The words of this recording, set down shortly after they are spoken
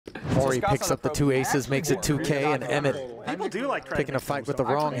Maury picks up the 2 aces, makes it 2K, and Emmett People do like picking a fight with the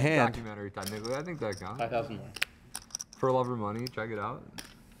wrong hand. Technically, I think that counts. 5,000 more. For love or money, check it out.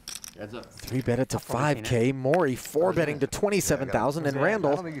 3-bet it to 5K. Maury 4-betting to 27,000, and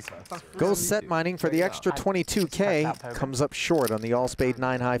Randall goes set mining for the extra 22K. Comes up short on the all-spade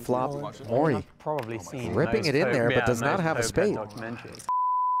 9-high flop. Maury ripping it in there, but does not have a spade.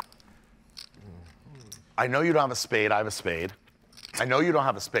 I know you don't have a spade. I have a spade. I know you don't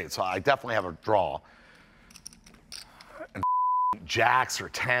have a spade, so I definitely have a draw. And jacks or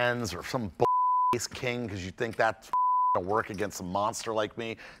tens or some ace king because you think that's gonna work against a monster like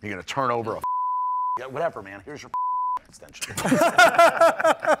me. You're gonna turn over a yeah, whatever, man. Here's your extension.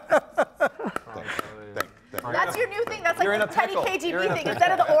 That's your new thing. That's like the petty KGB thing.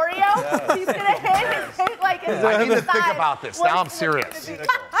 Instead of the Oreo, he's gonna hit like his I need to think about this. Now I'm serious.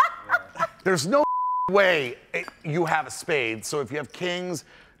 There's no way you have a spade. So if you have kings,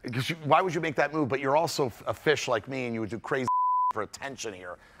 why would you make that move? But you're also a fish like me, and you would do crazy for attention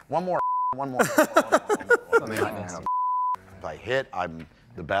here. One more. If I hit, I'm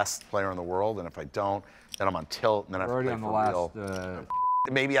the best player in the world, and if I don't, then I'm on tilt, and then I have to play for real.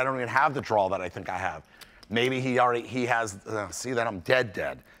 Maybe I don't even have the draw that I think I have. Maybe he has. See, then I'm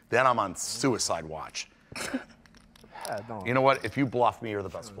dead. Then I'm on suicide watch. You know what? If you bluff me, you're the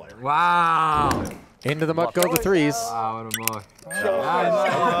best player. Wow. Into the muck go the 3s. Wow, what a muck.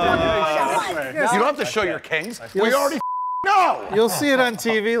 You don't have to show your kings. We already know. You'll see it on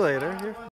TV later.